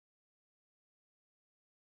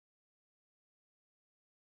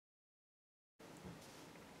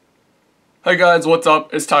Hey guys, what's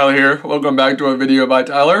up? It's Tyler here. Welcome back to a video by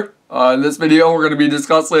Tyler. In this video, we're going to be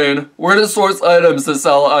discussing where to source items to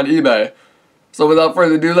sell on eBay. So without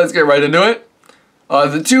further ado, let's get right into it.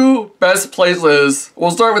 The two best places, we'll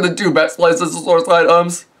start with the two best places to source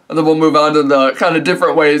items, and then we'll move on to the kind of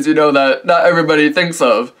different ways, that not everybody thinks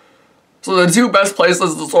of. So the two best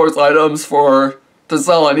places to source items to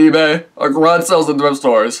sell on eBay are garage sales and thrift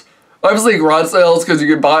stores. Obviously garage sales because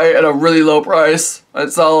you can buy at a really low price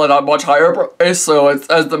and sell at a much higher price, so it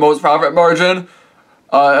has the most profit margin.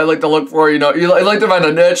 I like to look for, I like to find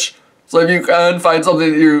a niche. So if you can find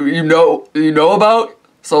something that you know about.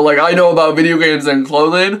 So like I know about video games and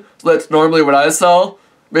clothing, so that's normally what I sell.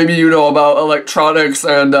 Maybe you know about electronics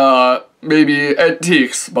and maybe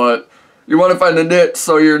antiques, but you want to find a niche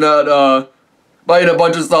so you're not buying a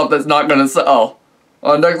bunch of stuff that's not going to sell.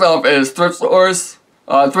 Next up is thrift stores.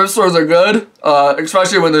 Thrift stores are good,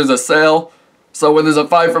 especially when there's a sale. So when there's a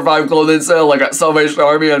 5 for 5 clothing sale, like at Salvation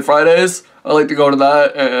Army on Fridays, I like to go to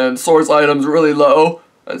that and source items really low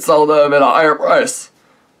and sell them at a higher price.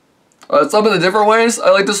 Some of the different ways I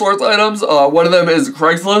like to source items, one of them is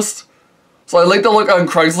Craigslist. So I like to look on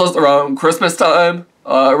Craigslist around Christmas time,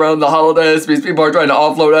 around the holidays, because people are trying to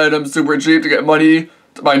offload items super cheap to get money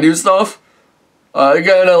to buy new stuff.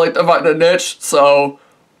 Again, I like to find a niche, so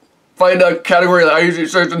find a category that I usually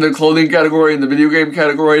search in the clothing category and the video game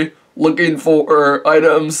category, looking for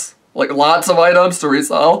items, like lots of items to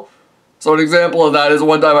resell. So an example of that is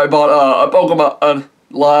one time I bought a Pokemon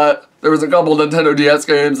lot. There was a couple Nintendo DS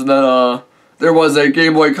games, and then there was a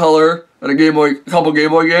Game Boy Color and a couple Game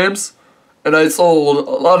Boy games. And I sold a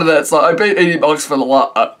lot of that stuff. I paid 80 bucks for the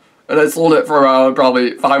lot, and I sold it for around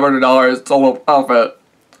probably $500 total profit.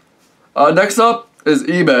 Next up is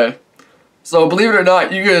eBay. So believe it or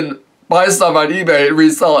not, you can buy stuff on eBay and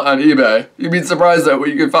resell it on eBay. You'd be surprised at what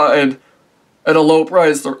you can find at a low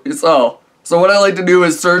price to resell. So what I like to do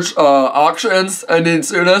is search auctions ending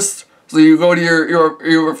soonest. So you go to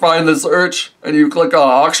you find the search and you click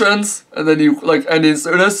auctions and then you click ending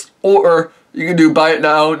soonest, or you can do buy it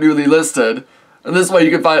now newly listed. And this way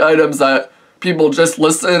you can find items that people just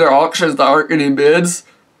listed or auctions that aren't getting bids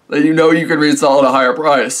that you can resell at a higher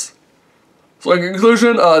price. So in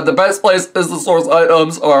conclusion, the best places to source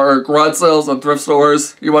items are garage sales and thrift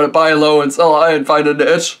stores. You want to buy low and sell high and find a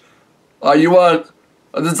niche.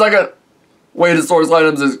 The second way to source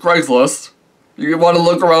items is Craigslist. You want to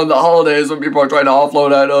look around the holidays when people are trying to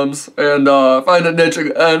offload items and find a niche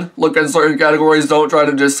again. Look in certain categories. Don't try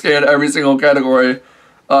to just scan every single category.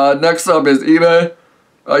 Next up is eBay.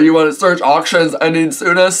 You want to search auctions ending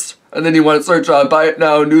soonest, and then you want to search buy it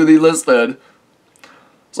now newly listed.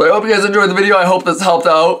 So I hope you guys enjoyed the video. I hope this helped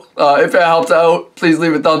out. If it helped out, please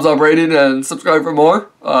leave a thumbs up rating and subscribe for more.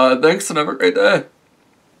 Thanks and have a great day.